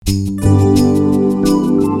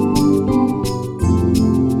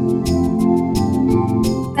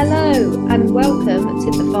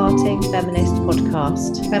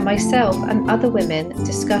podcast, where myself and other women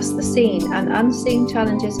discuss the seen and unseen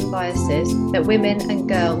challenges and biases that women and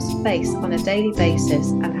girls face on a daily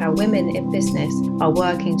basis and how women in business are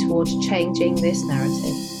working towards changing this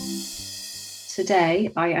narrative.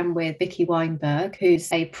 Today, I am with Vicki Weinberg,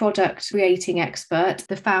 who's a product creating expert,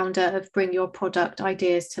 the founder of Bring Your Product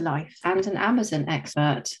Ideas to Life, and an Amazon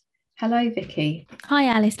expert. Hello, Vicki. Hi,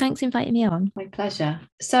 Alice. Thanks for inviting me on. My pleasure.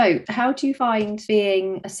 So, how do you find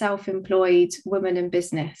being a self-employed woman in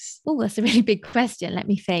business? Oh, that's a really big question. Let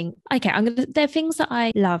me think. Okay, there are things that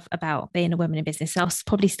I love about being a woman in business. So I'll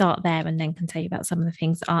probably start there and then can tell you about some of the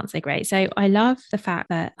things that aren't so great. So I love the fact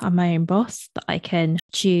that I'm my own boss, that I can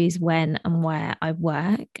choose when and where I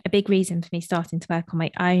work. A big reason for me starting to work on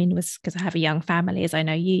my own was because I have a young family, as I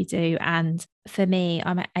know you do. And for me,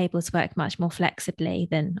 I'm able to work much more flexibly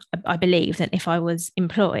than I believe than if I was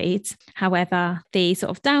employed. However, the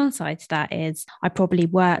sort of downside to that is I probably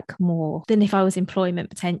work more than if I was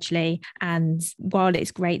employment potentially. And while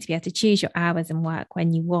it's great to be able to choose your hours and work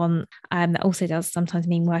when you want, that also does sometimes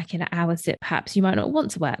mean working at hours that perhaps you might not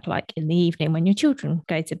want to work, like in the evening when your children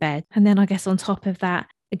go to bed. And then I guess on top of that,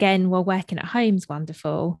 again, while working at home is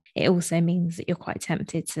wonderful, it also means that you're quite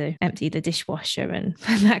tempted to empty the dishwasher and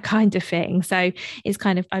that kind of thing. So it's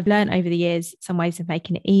kind of, I've learned over the years some ways of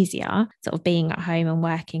making it easier, sort of being at home and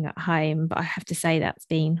working at home. But I have to say that's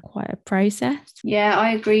been quite a process. Yeah,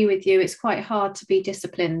 I agree with you. It's quite hard to be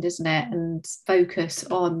disciplined, isn't it? And focus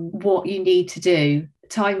on what you need to do.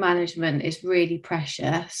 Time management is really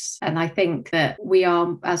precious. And I think that we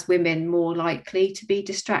are, as women, more likely to be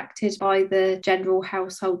distracted by the general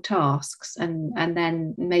household tasks and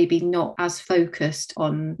then maybe not as focused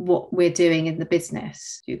on what we're doing in the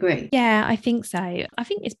business. Do you agree? Yeah, I think so. I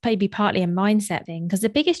think it's maybe partly a mindset thing, because the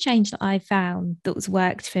biggest change that I found that's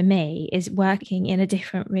worked for me is working in a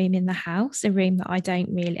different room in the house, a room that I don't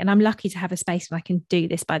really, and I'm lucky to have a space where I can do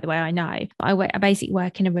this, by the way, I know. But I basically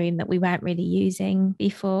work in a room that we weren't really using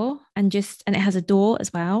before, and it has a door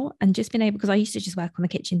as well, and just being able, because I used to just work on the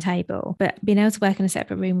kitchen table, but being able to work in a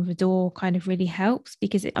separate room with a door kind of really helps,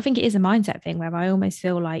 because I think it is a mindset thing where I almost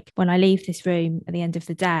feel like when I leave this room at the end of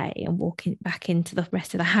the day and walk back into the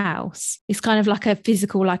rest of the house, it's kind of like a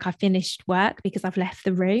physical, like I finished work because I've left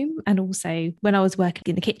the room. And also when I was working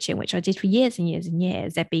in the kitchen, which I did for years and years and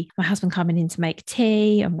years, there'd be my husband coming in to make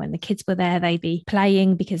tea, and when the kids were there they'd be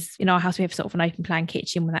playing, because in our house we have sort of an open plan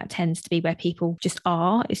kitchen where that tends to be where people just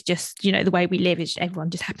are. It's just, the way we live is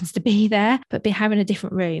everyone just happens to be there. But having a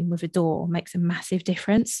different room with a door makes a massive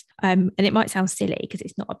difference. And it might sound silly because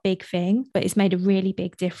it's not a big thing, but it's made a really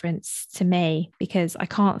big difference to me, because I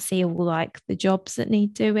can't see all like the jobs that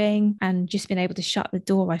need doing, and just being able to shut the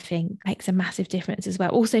door, I think, makes a massive difference as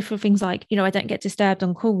well. Also for things like, I don't get disturbed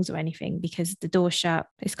on calls or anything because the door's shut.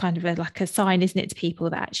 It's kind of like a sign, isn't it, to people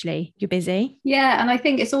that actually you're busy. Yeah, and I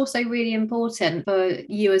think it's also really important for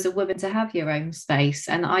you as a woman to have your own space.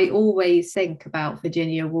 And I always think about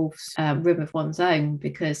Virginia Woolf's Room of One's Own,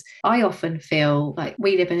 because I often feel like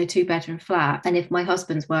we live in a 2-bedroom flat, and if my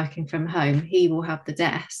husband's working from home, he will have the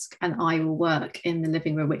desk and I will work in the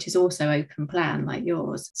living room, which is also open plan like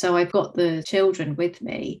yours. So I've got the children with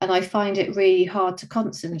me, and I find it really hard to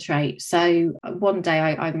concentrate. So one day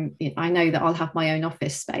I know that I'll have my own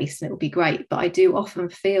office space and it will be great, but I do often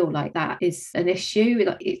feel like that is an issue.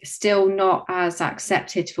 Like, it's still not as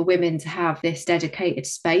accepted for women to have this dedicated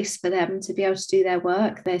space for them to be able to do their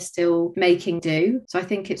work. They're still making do. So I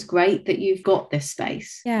think it's great that you've got this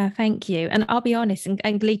space. Yeah, thank you. And I'll be honest,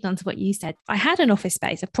 and leading on to what you said, I had an office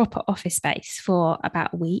space, a proper office space, for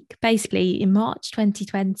about a week. Basically, in March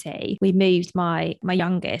 2020, we moved my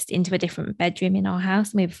youngest into a different bedroom in our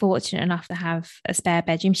house. And we were fortunate enough to have a spare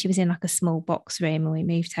bedroom. She was in like a small box room, and we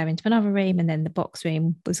moved her into another room. And then the box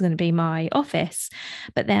room was going to be my office.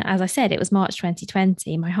 But then, as I said, it was March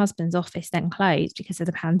 2020. My husband's office then closed because of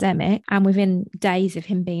the pandemic. And within days of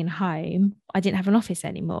him being home, I didn't have an office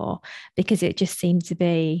anymore, because it just seemed to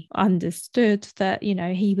be understood that,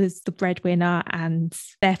 he was the breadwinner and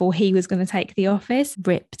therefore he was going to take the office.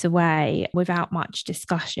 Ripped away without much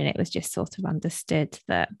discussion. It was just sort of understood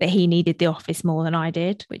that he needed the office more than I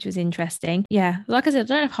did, which was interesting. Yeah, like I said,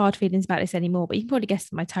 I don't have hard feelings about this anymore, but you can probably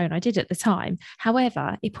guess my tone. I did at the time.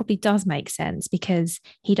 However, it probably does make sense, because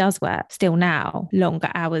he does work still now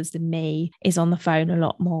longer hours than me, is on the phone a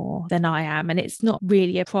lot more than I am. And it's not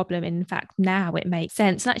really a problem. In fact, now it makes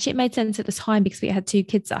sense. And actually it made sense at the time because we had 2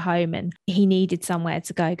 kids at home and he needed somewhere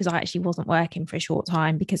to go, because I actually wasn't working for a short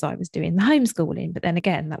time because I was doing the homeschooling. But then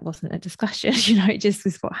again, that wasn't a discussion, it just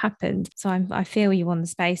was what happened. So I feel you on the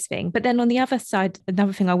space thing. But then on the other side,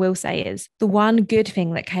 another thing I will say is the one good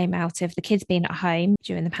thing that came out of the kids being at home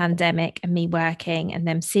during the pandemic and me working and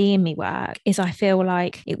them seeing me work is I feel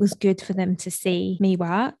like it was good for them to see me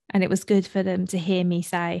work, and it was good for them to hear me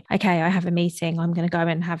say, okay, I have a meeting, I'm going to go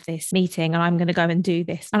and have this meeting and I'm going to go and do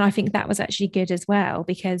this. And I think that was actually good as well,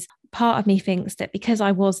 because part of me thinks that because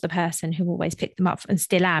I was the person who always picked them up and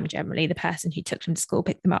still am generally the person who took them to school,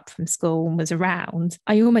 picked them up from school and was around,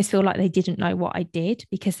 I almost feel like they didn't know what I did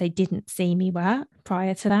because they didn't see me work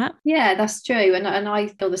prior to that. Yeah, that's true. And I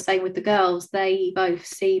feel the same with the girls. They both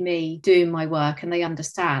see me doing my work and they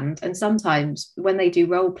understand. And sometimes when they do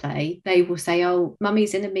role play, they will say, oh,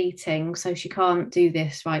 mummy's in a meeting, so she can't do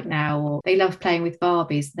this right now. Or they love playing with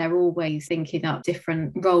Barbies. They're always thinking up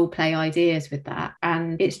different role play ideas with that.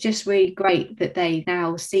 And it's just really great that they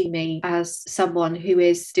now see me as someone who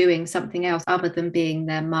is doing something else other than being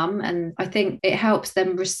their mum. And I think it helps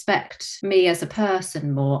them respect me as a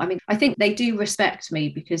person more. I mean, I think they do respect me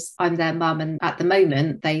because I'm their mum, and at the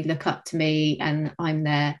moment they look up to me and I'm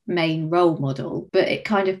their main role model. But it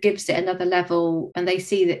kind of gives it another level, and they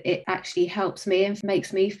see that it actually helps me and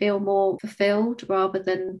makes me feel more fulfilled, rather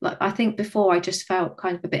than, like, I think before I just felt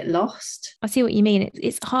kind of a bit lost. I see what you mean.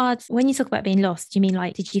 It's hard when you talk about being lost. You mean,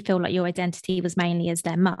 like, did you feel like your identity was mainly as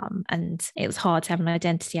their mum and it was hard to have an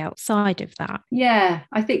identity outside of that? Yeah,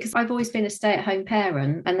 I think because I've always been a stay-at-home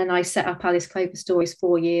parent, and then I set up Alice Clover Stories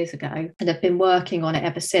 4 years ago and I've been working on it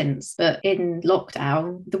ever since. But in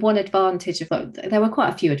lockdown, the one advantage of, there were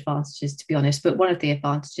quite a few advantages to be honest, but one of the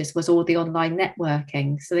advantages was all the online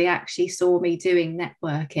networking. So they actually saw me doing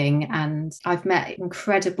networking and I've met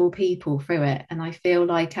incredible people through it. And I feel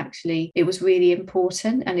like actually it was really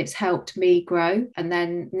important and it's helped me grow. And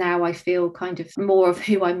then now I feel kind of more of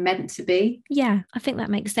who I'm meant to be. Yeah, I think that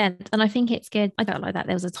makes sense. And I think it's good. I felt like that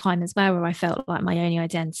there was a time as well where I felt like my only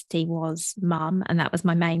identity was mum and that was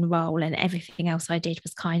my main role, and everything else I did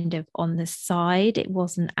was kind of on the side. It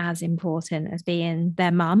wasn't as important as being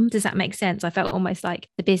their mum. Does that make sense? I felt almost like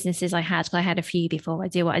the businesses I had, 'cause I had a few before I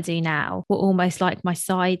do what I do now, were almost like my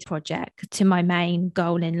side project to my main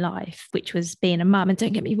goal in life, which was being a mum. And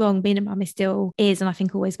don't get me wrong, being a mum is still is, and I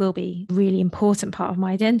think always will be, a really important part of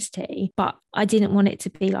my identity. But I didn't want it to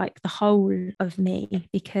be like the whole of me,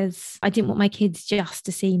 because I didn't want my kids just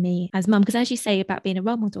to see me as mum. Because as you say about being a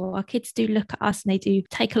role model, our kids do look at us and they do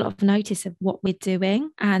take a lot of notice of what we're doing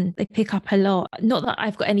and they pick up a lot. Not that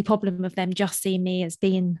I've got any problem of them just seeing me as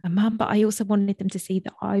being a mum, but I also wanted them to see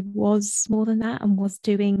that I was more than that and was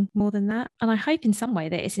doing more than that. And I hope in some way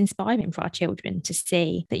that it's inspiring for our children to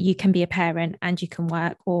see that you can be a parent and you can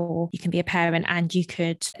work, or you can be a parent and you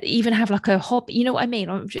could even have like a hobby. You know what I mean?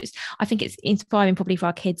 I think it's inspiring probably for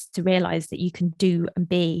our kids to realize that you can do and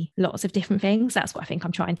be lots of different things. That's what I think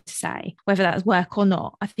I'm trying to say, whether that's work or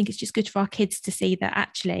not. I think it's just good for our kids to see that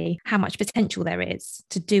actually how much potential there is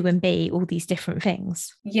to do and be all these different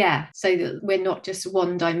things. Yeah, so that we're not just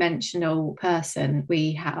one dimensional person.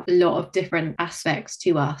 We have a lot of different aspects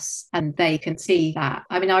to us and they can see that.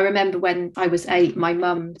 I mean, I remember when I was 8, my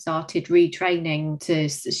mum started retraining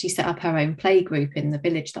she set up her own play group in the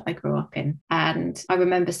village that I grew up in. And I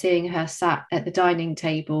remember seeing her sat at the dining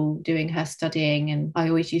table doing her studying, and I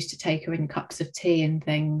always used to take her in cups of tea and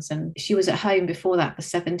things. And she was at home before that for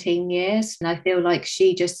 17 years. And I feel like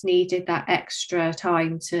she just needed that extra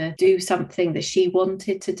time to do something that she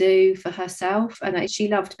wanted to do for herself. And she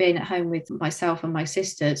loved being at home with myself and my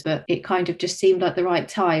sisters, but it kind of just seemed like the right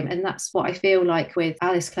time. And that's what I feel like with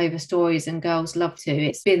Alice Clover Stories and Girls Love To.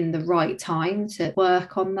 It's been the right time to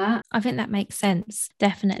work on that. I think that makes sense,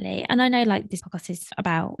 definitely. And I know like this podcast is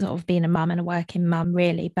about sort of being a mum and a working mum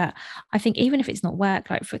really, but I think even if it's not work,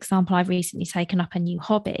 like for example, I've recently taken up a new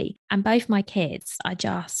hobby and both my kids are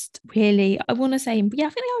just really, I want to say, yeah, I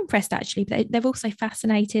think they are impressed actually, but they're also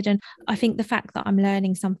fascinated. And I think the fact that I'm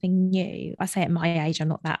learning something new, I say at my age, I'm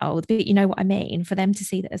not that old, but you know what I mean? For them to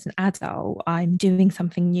see that as an adult, I'm doing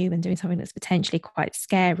something new and doing something that's potentially quite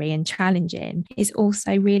scary and challenging is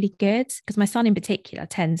also really good, because my son in particular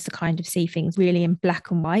tends to kind of see things really in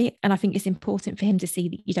black and white. And I think it's important for him to see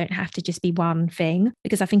that you don't have to just be one thing,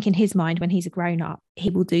 because I think in his mind, when he's a grown up, he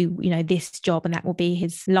will do, you know, this job and that will be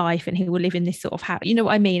his life, and he will live in this sort of house. You know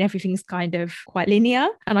what I mean? Everything's kind of quite linear.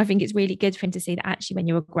 And I think it's really good for him to see that actually when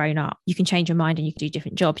you're a grown up, you can change your mind and you can do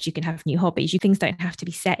different jobs, you can have new hobbies, things don't have to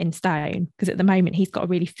be set in stone. Because at the moment he's got a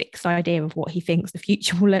really fixed idea of what he thinks the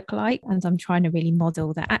future will look like. And I'm trying to really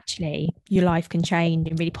model that actually your life can change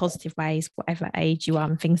in really positive ways, whatever age you are,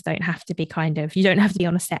 and things don't have to be you don't have to be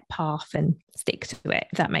on a set path and stick to it,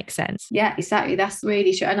 if that makes sense. Yeah, exactly. That's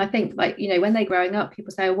really true. And I think, like, you know, when they're growing up,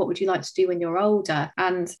 people say, oh, what would you like to do when you're older?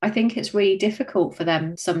 And I think it's really difficult for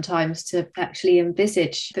them sometimes to actually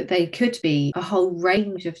envisage that they could be a whole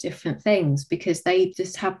range of different things, because they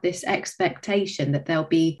just have this expectation that they'll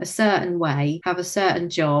be a certain way, have a certain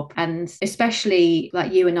job. And especially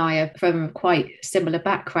like you and I are from quite similar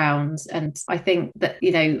backgrounds. And I think that,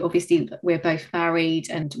 you know, obviously we're both married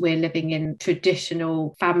and we're living in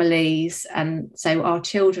traditional families. And so our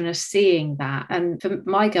children are seeing that. And for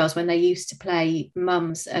my girls, when they used to play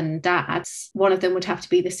mums and dads, one of them would have to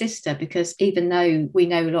be the sister, because even though we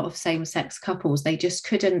know a lot of same-sex couples, they just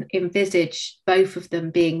couldn't envisage both of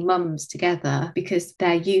them being mums together, because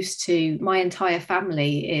they're used to, my entire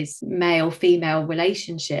family is male-female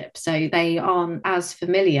relationship, so they aren't as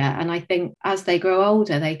familiar. And I think as they grow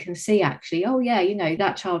older, they can see actually, oh yeah, you know,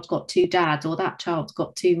 that child's got two dads or that child's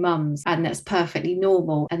got two mums, and that's perfectly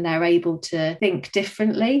normal, and they're able to think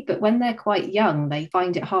differently. But when they're quite young, they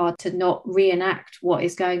find it hard to not reenact what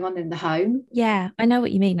is going on in the home. Yeah, I know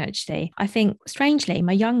what you mean, actually. I think strangely,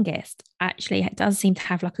 my youngest actually does seem to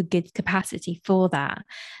have like a good capacity for that.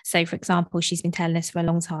 So, for example, she's been telling us for a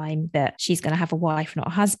long time that she's going to have a wife, not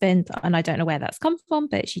a husband. And I don't know where that's come from,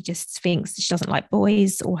 but she just thinks she doesn't like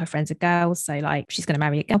boys. All her friends are girls. So, like, she's going to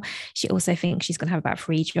marry a girl. She also thinks she's going to have about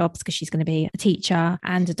 3 jobs, because she's going to be a teacher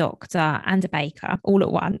and a doctor and a baker all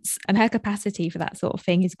at once. And her capacity for that sort of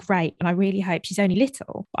thing is great. And I really hope, she's only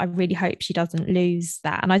little, but I really hope she doesn't lose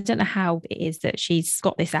that. And I don't know how it is that she's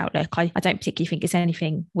got this outlook. I don't particularly think it's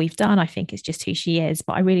anything we've done. I think it's just who she is.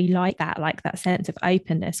 But I really like that sense of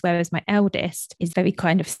openness. Whereas my eldest is very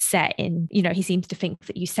kind of set in, you know, he seems to think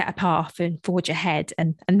that you set a path and forge ahead,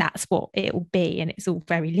 and that's what it will be. And it's all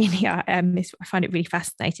very linear. I find it really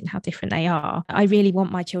fascinating how different they are. I really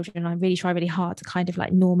want my children, I really try really hard to kind of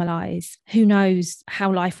like normalize, who knows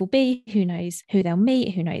how life will be, who knows who they'll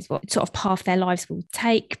meet, who knows what sort of path their lives will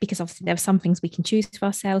take, because obviously there are some things we can choose for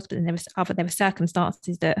ourselves, but then there are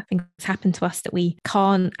circumstances that things happen to us that we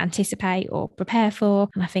can't anticipate or prepare for.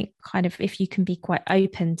 And I think kind of if you can be quite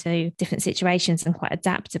open to different situations and quite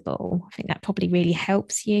adaptable, I think that probably really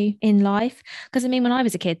helps you in life. Because I mean, when I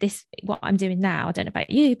was a kid, what I'm doing now, I don't know about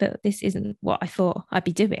you, but this isn't what I thought I'd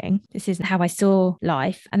be doing. This isn't how I saw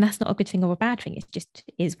life. And that's not a good thing or a bad thing. It just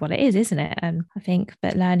is what it is, isn't it? And I think,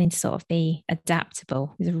 but learning to sort of be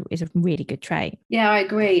adaptable is a really good trait. Yeah, I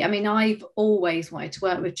agree. I mean, I've always wanted to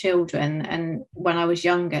work with children. And when I was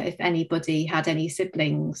younger, if anybody had any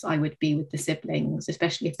siblings, I would be with the siblings,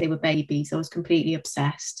 especially if they were babies. I was completely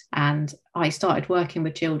obsessed. And I started working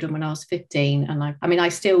with children when I was 15. And I mean, I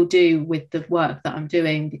still do with the work that I'm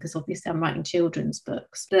doing, because obviously I'm writing children's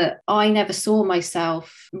books. But I never saw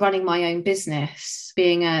myself running my own business,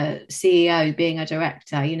 being a CEO, being a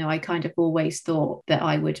director. You know, I kind of always thought that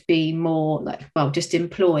I would be more like, well, just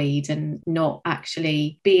employed and not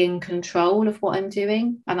actually be in control of what I'm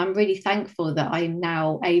doing. And I'm really thankful that I'm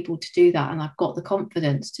now able to do that, and I've got the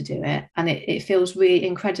confidence to do it. And it feels really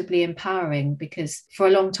incredibly empowering, because for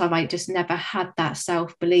a long time I just never had that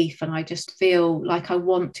self-belief, and I just feel like I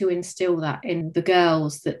want to instill that in the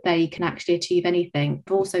girls, that they can actually achieve anything.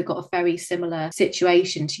 I've also got a very similar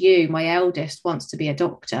situation to you. My eldest wants to be a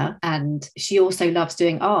doctor, and she also loves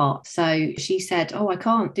doing art. So she said, oh, I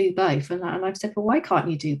can't do both. And I've said, well, why can't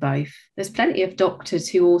you do both? There's plenty of doctors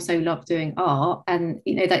who also love doing art, and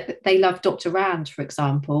you know, they love Dr. Rand, for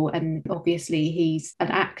example, and obviously he's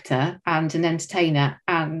an actor and an entertainer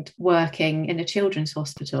and working in a children's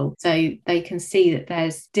hospital, so they can see that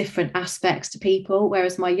there's different aspects to people.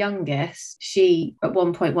 Whereas my youngest, she at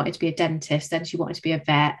one point wanted to be a dentist, then she wanted to be a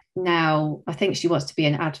vet. Now I think she wants to be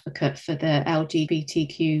an advocate for the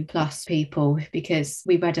LGBTQ plus people, because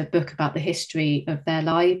we read a book about the history of their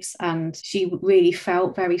lives and she really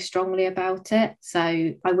felt very strongly about it. So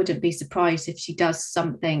I wouldn't be surprised if she does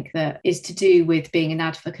something that is to do with being an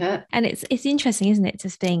advocate. And it's interesting, isn't it, to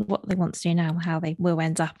think what they want to do now, how they will end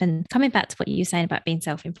lines up. And coming back to what you were saying about being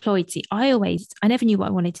self-employed, see, I never knew what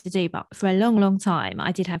I wanted to do, but for a long, long time,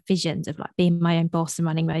 I did have visions of like being my own boss and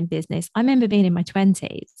running my own business. I remember being in my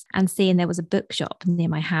 20s and seeing there was a bookshop near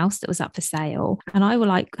my house that was up for sale. And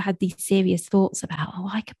I had these serious thoughts about, oh,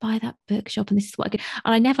 I could buy that bookshop and this is what I could.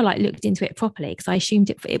 And I never like looked into it properly because I assumed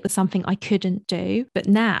it was something I couldn't do. But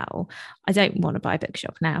now I don't want to buy a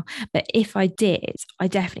bookshop now. But if I did, I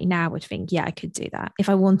definitely now would think, yeah, I could do that. If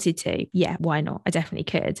I wanted to, yeah, why not? I definitely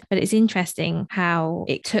could. But it's interesting how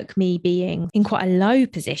it took me being in quite a low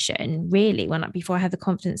position, really, before I had the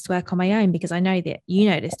confidence to work on my own, because I know that you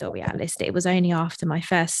know this story, Alice, that it was only after my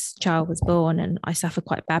first child was born and I suffered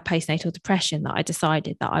quite bad postnatal depression that I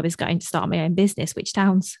decided that I was going to start my own business, which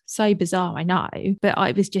sounds so bizarre, I know. But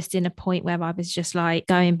I was just in a point where I was just like,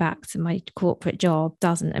 going back to my corporate job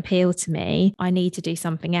doesn't appeal to me. I need to do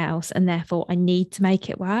something else. And therefore I need to make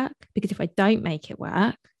it work, because if I don't make it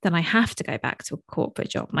work, then I have to go back to a corporate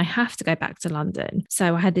job and I have to go back to London.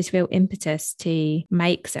 So I had this real impetus to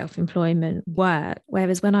make self-employment work.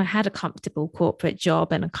 Whereas when I had a comfortable corporate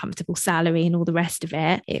job and a comfortable salary and all the rest of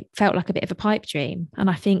it, it felt like a bit of a pipe dream. And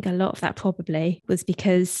I think a lot of that probably was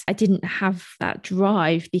because I didn't have that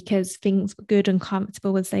drive, because things were good and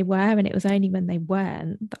comfortable as they were. And it was only when they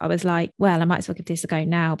weren't that I was like, well, I might as well give this a go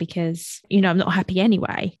now, because, you know, I'm not happy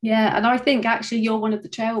anyway. Yeah. And I think actually you're one of the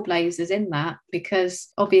trailblazers in that,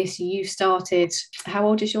 because obviously you started, how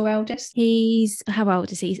old is your eldest? How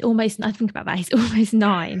old is he? He's almost, I think about that, he's almost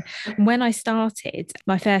 9. When I started,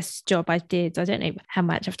 my first job I did, I don't know how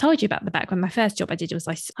much I've told you about the background. My first job I did was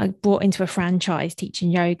I brought into a franchise teaching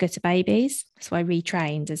yoga to babies. So I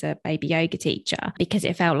retrained as a baby yoga teacher because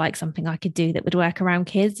it felt like something I could do that would work around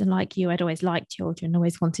kids. And like you, I'd always liked children,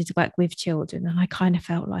 always wanted to work with children. And I kind of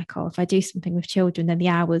felt like, oh, if I do something with children, then the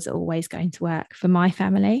hours are always going to work for my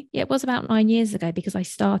family. It was about 9 years ago, because I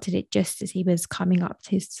started it just as he was coming up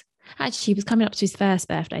to his Actually, he was coming up to his first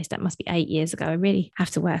birthday, so that must be 8 years ago. I really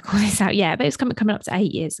have to work all this out. Yeah, but it was coming up to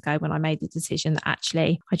 8 years ago when I made the decision that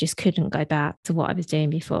actually I just couldn't go back to what I was doing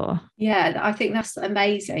before. Yeah, I think that's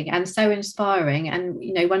amazing and so inspiring. And,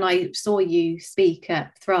 you know, when I saw you speak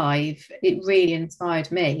at Thrive, it really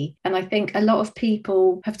inspired me. And I think a lot of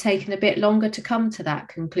people have taken a bit longer to come to that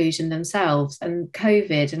conclusion themselves. And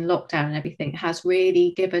COVID and lockdown and everything has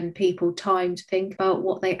really given people time to think about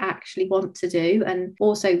what they actually want to do, and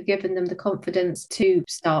also given them the confidence to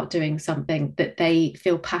start doing something that they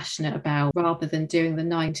feel passionate about, rather than doing the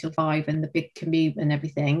 9 till 5 and the big commute and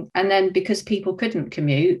everything. And then because people couldn't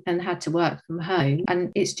commute and had to work from home,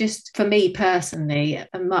 and it's just, for me personally,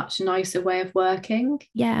 a much nicer way of working.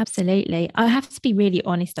 Yeah, absolutely. I have to be really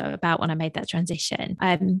honest though about when I made that transition,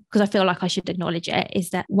 because I feel like I should acknowledge it, is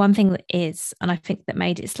that one thing that is, and I think that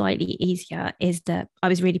made it slightly easier, is that I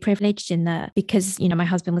was really privileged in that, because, you know, my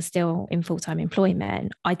husband was still in full-time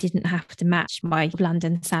employment, I didn't have to match my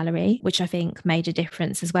London salary, which I think made a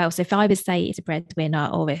difference as well. So if I was, say, as a breadwinner,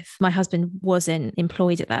 or if my husband wasn't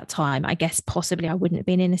employed at that time, I guess possibly I wouldn't have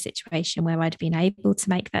been in a situation where I'd been able to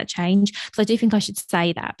make that change. So I do think I should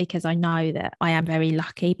say that, because I know that I am very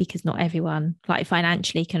lucky, because not everyone like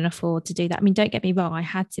financially can afford to do that. I mean, don't get me wrong, I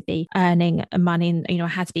had to be earning money, you know, I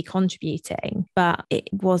had to be contributing, but it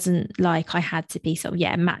wasn't like I had to be sort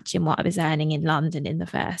of, matching what I was earning in London in the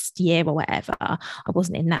first year or whatever. I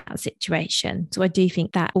wasn't in that situation. So I do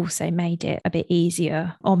think that also made it a bit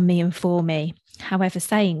easier on me and for me. However,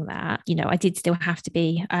 saying that, you know, I did still have to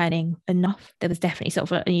be earning enough. There was definitely sort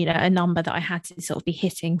of a number that I had to sort of be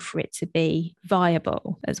hitting for it to be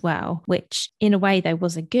viable as well, which in a way though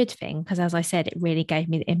was a good thing, because as I said, it really gave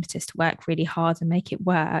me the impetus to work really hard and make it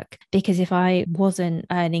work. Because if I wasn't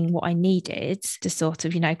earning what I needed to sort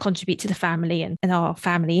of, you know, contribute to the family and our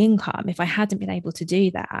family income, if I hadn't been able to do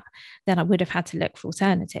that, then I would have had to look for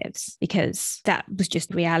alternatives, because that was just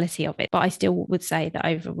the reality of it. But I still would say that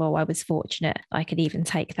overall I was fortunate I could even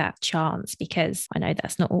take that chance, because I know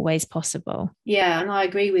that's not always possible. Yeah, and I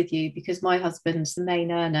agree with you, because my husband's the main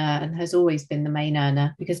earner and has always been the main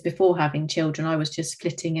earner, because before having children I was just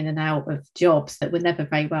flitting in and out of jobs that were never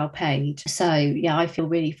very well paid. So yeah, I feel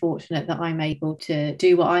really fortunate that I'm able to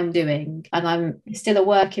do what I'm doing, and I'm still a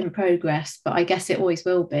work in progress, but I guess it always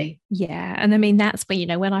will be. Yeah, and I mean, that's where, you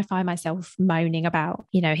know, when I find myself moaning about,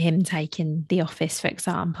 you know, him taking the office, for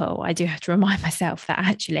example, I do have to remind myself that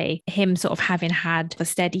actually him sort of having had a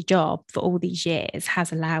steady job for all these years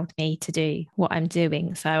has allowed me to do what I'm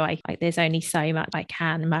doing. So there's only so much I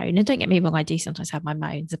can moan. And don't get me wrong, I do sometimes have my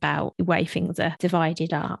moans about the way things are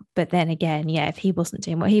divided up. But then again, yeah, if he wasn't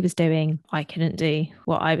doing what he was doing, I couldn't do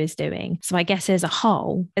what I was doing. So I guess as a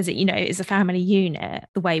whole, as a family unit,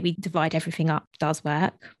 the way we divide everything up does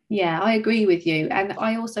work. Yeah, I agree with you. And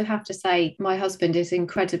I also have to say, my husband is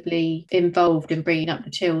incredibly involved in bringing up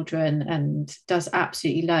the children and does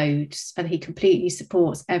absolutely loads. And he completely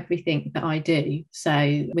supports everything that I do.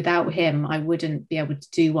 So without him, I wouldn't be able to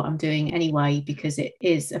do what I'm doing anyway, because it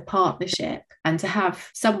is a partnership. And to have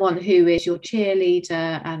someone who is your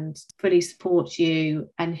cheerleader and fully supports you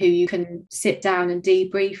and who you can sit down and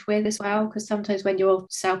debrief with as well, because sometimes when you're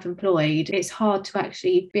self-employed, it's hard to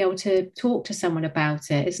actually be able to talk to someone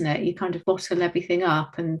about it, isn't it? You kind of bottle everything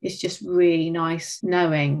up, and it's just really nice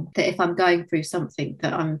knowing that if I'm going through something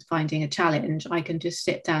that I'm finding a challenge, I can just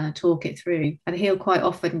sit down and talk it through. And he'll quite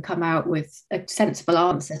often come out with a sensible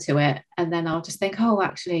answer to it. And then I'll just think, oh,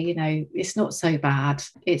 actually, it's not so bad.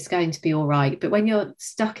 It's going to be all right. But when you're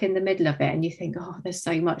stuck in the middle of it and you think, oh, there's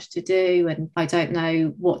so much to do and I don't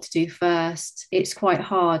know what to do first, it's quite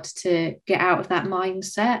hard to get out of that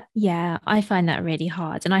mindset. Yeah, I find that really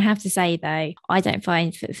hard. And I have to say, though, I don't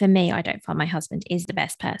find, for me, I don't find my husband is the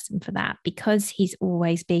best person for that, because he's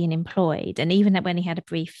always been employed. And even when he had a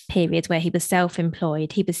brief period where he was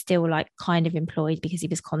self-employed, he was still like kind of employed because he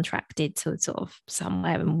was contracted to sort of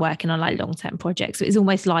somewhere and working on like long-term projects. So it's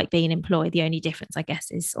almost like being employed. The only difference, I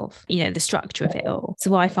guess, is sort of, the structure of it all.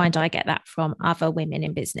 So I find I get that from other women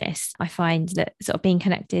in business. I find that sort of being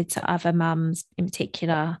connected to other mums in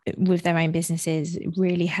particular with their own businesses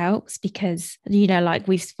really helps, because, like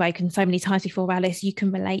we've spoken so many times before, Alice, you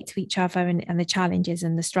can relate to each other and the challenges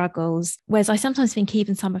and the struggles. Whereas I sometimes think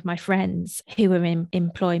even some of my friends who are in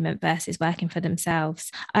employment versus working for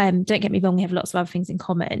themselves, don't get me wrong, we have lots of other things in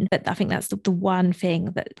common, but I think that's the one thing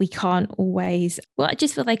that we can't always, I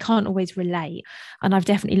just feel they can't always relate. And I've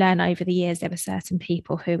definitely learned over the years, there are certain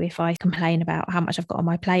people who, if I complain about how much I've got on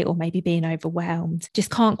my plate or maybe being overwhelmed, just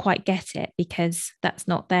can't quite get it, because that's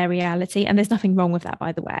not their reality. And there's nothing wrong with that,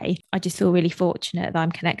 by the way. I just feel really fortunate that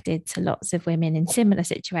I'm connected to lots of women in similar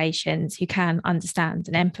situations who can understand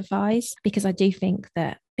and empathise, because I do think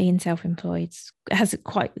that being self-employed has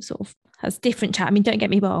quite sort of has different I mean, don't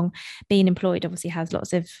get me wrong, being employed obviously has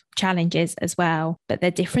lots of challenges as well, but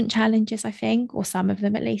they're different challenges, I think, or some of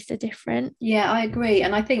them at least are different. Yeah, I agree.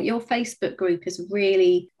 And I think your Facebook group is a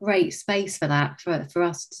really great space for that, for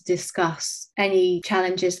us to discuss any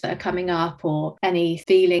challenges that are coming up or any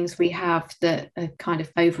feelings we have that are kind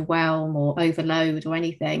of overwhelm or overload or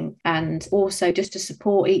anything. And also just to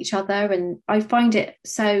support each other. And I find it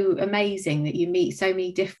so amazing that you meet so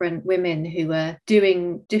many different women who are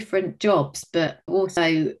doing different jobs, but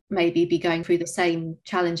also maybe be going through the same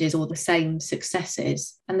challenges or the same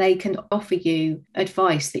successes. And they can offer you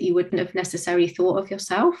advice that you wouldn't have necessarily thought of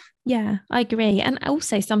yourself. Yeah, I agree. And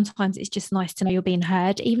also sometimes it's just nice to know you're being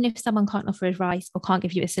heard, even if someone can't offer advice or can't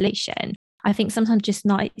give you a solution. I think sometimes just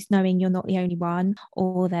nice knowing you're not the only one,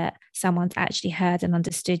 or that someone's actually heard and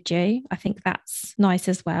understood you. I think that's nice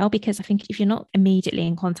as well, because I think if you're not immediately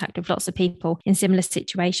in contact with lots of people in similar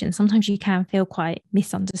situations, sometimes you can feel quite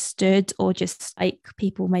misunderstood, or just like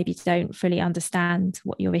people maybe don't fully understand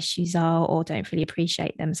what your issues are or don't fully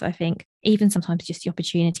appreciate them. So I think even sometimes just the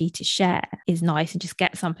opportunity to share is nice, and just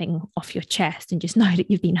get something off your chest and just know that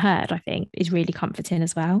you've been heard, I think is really comforting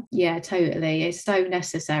as well. Yeah, totally. It's so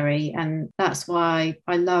necessary. And that's why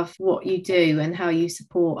I love what you do and how you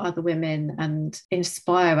support other women and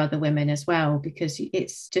inspire other women as well, because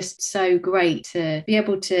it's just so great to be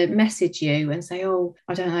able to message you and say, oh,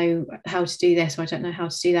 I don't know how to do this, or I don't know how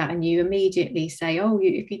to do that. And you immediately say, oh,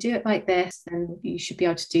 if you do it like this, then you should be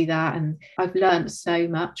able to do that. And I've learned so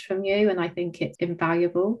much from you, and I think it's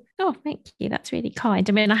invaluable. Oh, thank you. That's really kind.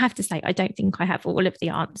 I mean, I have to say, I don't think I have all of the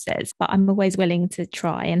answers, but I'm always willing to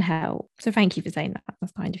try and help. So thank you for saying that.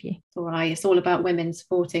 That's kind of you. All right. It's all about women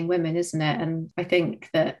supporting women, isn't it? And I think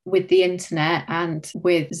that with the internet and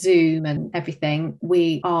with Zoom and everything,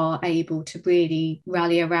 we are able to really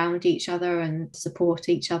rally around each other and support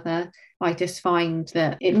each other. I just find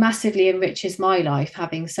that it massively enriches my life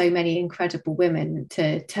having so many incredible women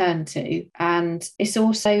to turn to. And it's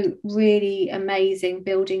also really amazing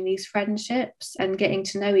building these friendships and getting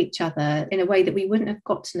to know each other in a way that we wouldn't have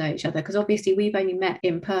got to know each other, because obviously we've only met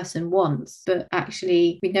in person once, but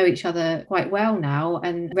actually we know each other quite well now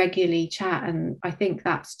and regularly chat. And I think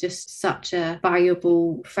that's just such a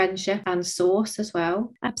valuable friendship and source as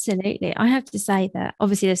well. Absolutely. I have to say that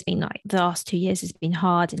obviously there's been like the last 2 years has been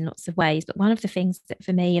hard in lots of ways. But one of the things that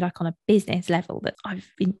for me, like on a business level that I've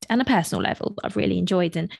been, and a personal level that I've really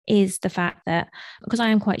enjoyed, and is the fact that because I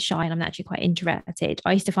am quite shy and I'm actually quite introverted,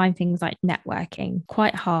 I used to find find things like networking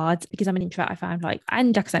quite hard because I'm an introvert. I found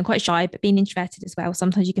and like I said, I'm quite shy, but being introverted as well,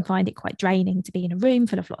 sometimes you can find it quite draining to be in a room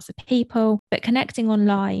full of lots of people. But connecting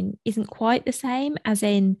online isn't quite the same as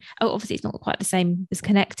in, obviously it's not quite the same as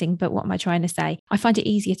connecting, but what am I trying to say? I find it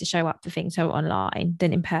easier to show up for things online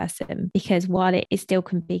than in person, because while it still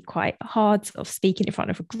can be quite hard sort of speaking in front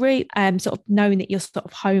of a group, sort of knowing that you're sort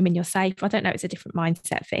of home and you're safe. I don't know, it's a different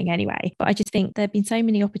mindset thing anyway, but I just think there have been so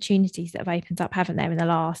many opportunities that have opened up, haven't there, in the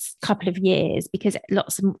last couple of years, because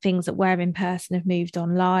lots of things that were in person have moved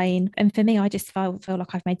online. And for me, I just feel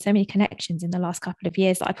like I've made so many connections in the last couple of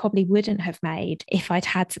years that I probably wouldn't have made if I'd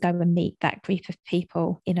had to go and meet that group of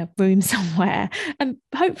people in a room somewhere. And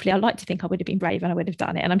hopefully, I like to think I would have been brave and I would have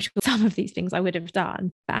done it. And I'm sure some of these things I would have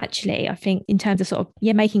done. But actually, I think in terms of sort of,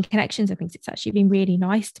 making connections and things, it's actually been really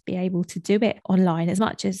nice to be able to do it online, as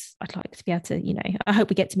much as I'd like to be able to, I hope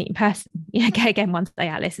we get to meet in person, again one day,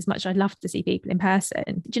 Alice, as much as I'd love to see people in person.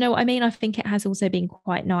 Do you know what I mean? I think it has also been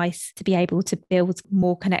quite nice to be able to build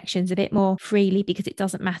more connections a bit more freely, because it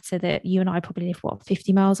doesn't matter that you and I probably live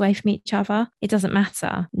 50 miles away from each other. It doesn't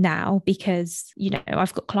matter now because,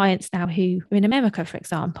 I've got clients now who are in America, for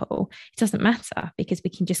example. It doesn't matter because we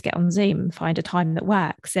can just get on Zoom and find a time that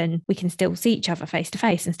works, and we can still see each other face to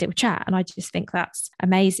face and still chat. And I just think that's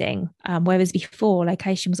amazing. Whereas before,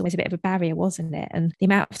 location was always a bit of a barrier, wasn't it? And the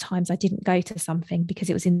amount of times I didn't go to something because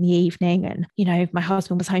it was in the evening and, my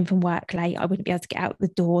husband was home from work late, I wouldn't be able to get out the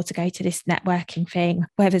door to go to this networking thing.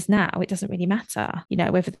 Whereas now it doesn't really matter,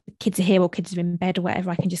 whether the kids are here or kids are in bed or whatever,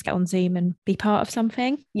 I can just get on Zoom and be part of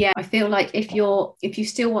something. Yeah, I feel like if you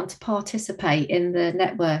still want to participate in the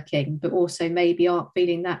networking, but also maybe aren't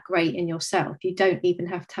feeling that great in yourself, you don't even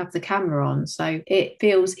have to have the camera on. So it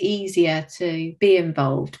feels easier to be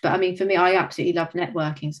involved. But I mean, for me, I absolutely love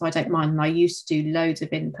networking, so I don't mind. And I used to do loads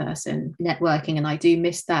of in-person networking, and I do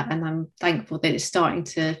miss that. And I'm thankful that it's starting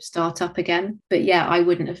to start up again. But yeah, I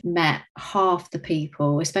wouldn't have met half the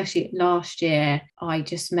people, especially last year. I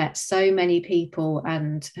just met so many people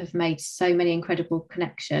and have made so many incredible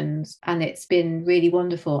connections, and it's been really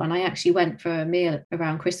wonderful. And I actually went for a meal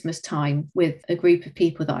around Christmas time with a group of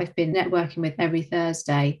people that I've been networking with every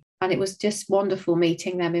Thursday. And it was just wonderful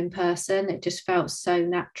meeting them in person. It just felt so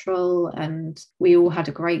natural and we all had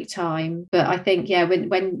a great time. But I think,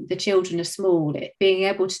 when the children are small, being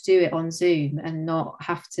able to do it on Zoom and not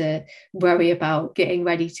have to worry about getting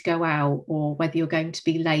ready to go out or whether you're going to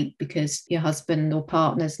be late because your husband or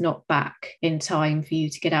partner's not back in time for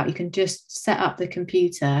you to get out. You can just set up the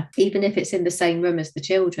computer, even if it's in the same room as the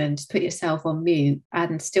children, just put yourself on mute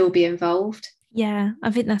and still be involved. Yeah,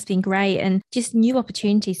 I think that's been great, and just new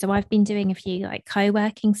opportunities. So I've been doing a few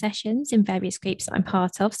co-working sessions in various groups that I'm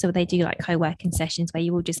part of. So they do co-working sessions where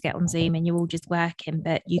you all just get on Zoom and you're all just working,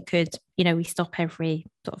 but you could, we stop every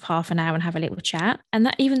sort of half an hour and have a little chat. And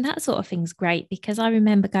that sort of thing's great, because I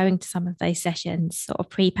remember going to some of those sessions sort of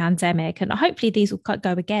pre-pandemic, and hopefully these will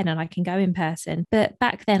go again and I can go in person. But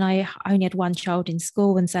back then I only had one child in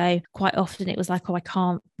school, and so quite often it was I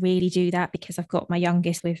can't really do that because I've got my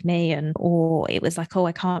youngest with me, or it was I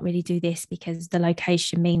can't really do this because the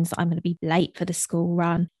location means that I'm going to be late for the school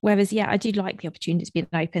run. Whereas I do like the opportunity to be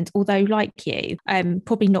opened, although like you,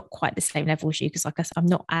 probably not quite the same level as you, because I said, I'm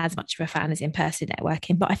not as much of a fan as in-person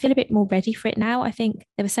networking, but I feel a bit more ready for it now. I think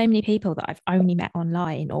there were so many people that I've only met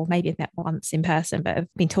online, or maybe I've met once in person, but have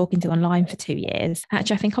been talking to online for 2 years.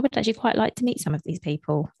 Actually, I think I would actually quite like to meet some of these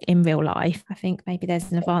people in real life. I think maybe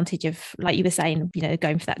there's an advantage of, like you were saying,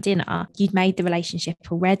 going for that dinner, you'd made the relationship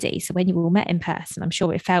already. So when you all met in person, I'm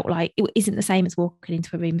sure it felt like it isn't the same as walking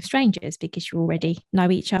into a room of strangers, because you already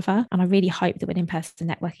know each other. And I really hope that when in-person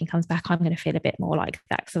networking comes back, I'm going to feel a bit more like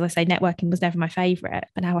that. Because as I say, networking was never my favourite,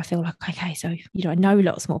 but now I feel like, okay, so I know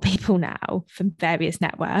lots more people now from various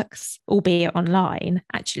networks, albeit online.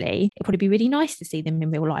 Actually, it'd probably be really nice to see them in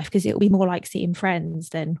real life, because it'll be more like seeing friends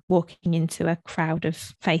than walking into a crowd of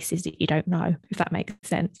faces that you don't know, if that makes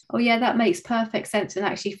sense. Oh yeah, that makes perfect sense. And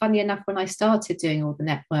actually, funny enough, when I started doing all the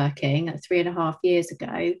networking 3.5 years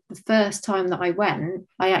ago, the first time that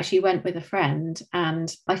I actually went with a friend,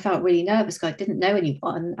 and I felt really nervous because I didn't know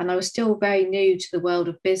anyone, and I was still very new to the world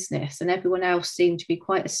of business, and everyone else seemed to be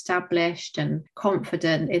quite established and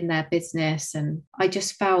confident in their business, and I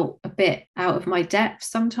just felt a bit out of my depth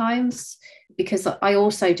sometimes, because I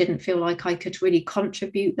also didn't feel like I could really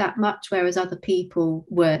contribute that much, whereas other people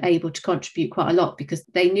were able to contribute quite a lot because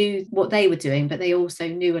they knew what they were doing, but they also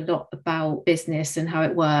knew a lot about business and how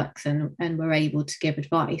it works, and were able to give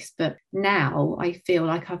advice. But now I feel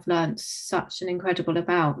like I've learned such an incredible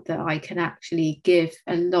amount that I can actually give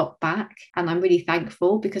a lot back. And I'm really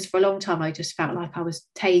thankful, because for a long time I just felt like I was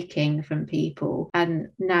taking from people. And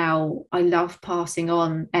now I love passing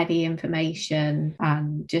on any information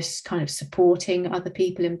and just kind of supporting other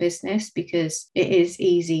people in business, because it is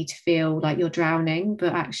easy to feel like you're drowning,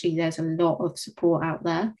 but actually there's a lot of support out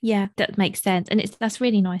there. Yeah, that makes sense. And that's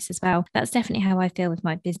really nice as well. That's definitely how I feel with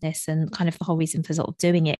my business, and kind of the whole reason for sort of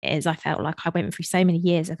doing it is I felt like I went through so many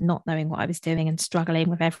years of not knowing what I was doing and struggling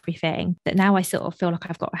with everything, that now I sort of feel like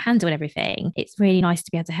I've got a handle on everything. It's really nice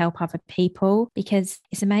to be able to help other people, because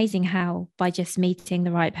it's amazing how by just meeting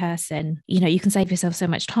the right person, you can save yourself so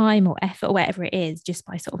much time or effort or whatever it is, just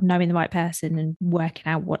by sort of knowing the right person and working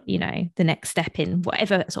out what, the next step in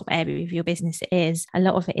whatever sort of area of your business it is. A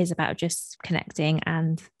lot of it is about just connecting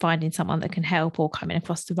and finding someone that can help, or coming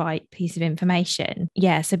across the right piece of information.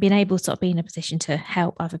 Yeah, so being able to sort of be in a position to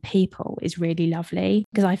help other people is really lovely,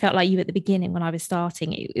 because I felt like you at the beginning when I was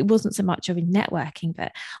starting, it wasn't so much of a networking,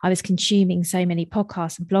 but I was consuming so many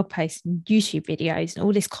podcasts and blog posts and YouTube videos and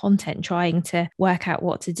all this content trying to work out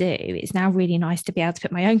what to do. It's now really nice to be able to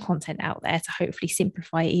put my own content out there to hopefully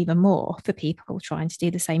simplify it even more for people trying to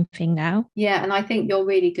do the same thing now. Yeah, and I think you're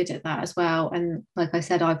really good at that as well. And like I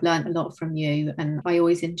said, I've learned a lot from you, and I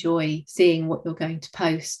always enjoy seeing what you're going to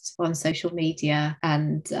post on social media.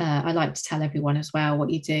 And I like to tell everyone as well what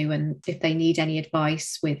you do, and if they need any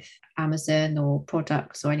advice with Amazon or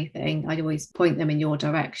products or anything, I'd always point them in your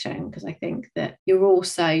direction, because I think that you're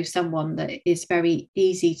also someone that is very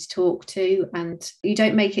easy to talk to, and you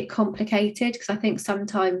don't make it complicated, because I think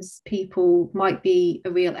sometimes people might be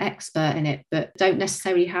a real expert in it but don't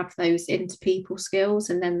necessarily have those interpeople skills,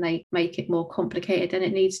 and then they make it more complicated than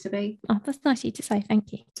it needs to be. Oh, that's nice of you to say.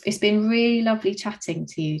 Thank you. It's been really lovely chatting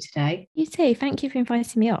to you today. You too. Thank you for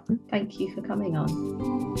inviting me on. Thank you for coming on.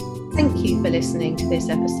 Thank you for listening to this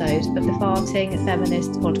episode of the Farting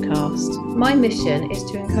Feminist podcast. My mission is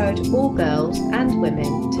to encourage all girls and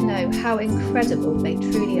women to know how incredible they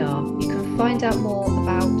truly are. You can find out more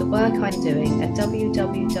about the work I'm doing at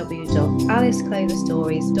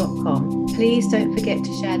www.alicecloverstories.com. Please don't forget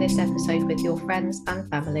to share this episode with your friends and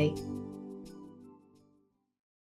family.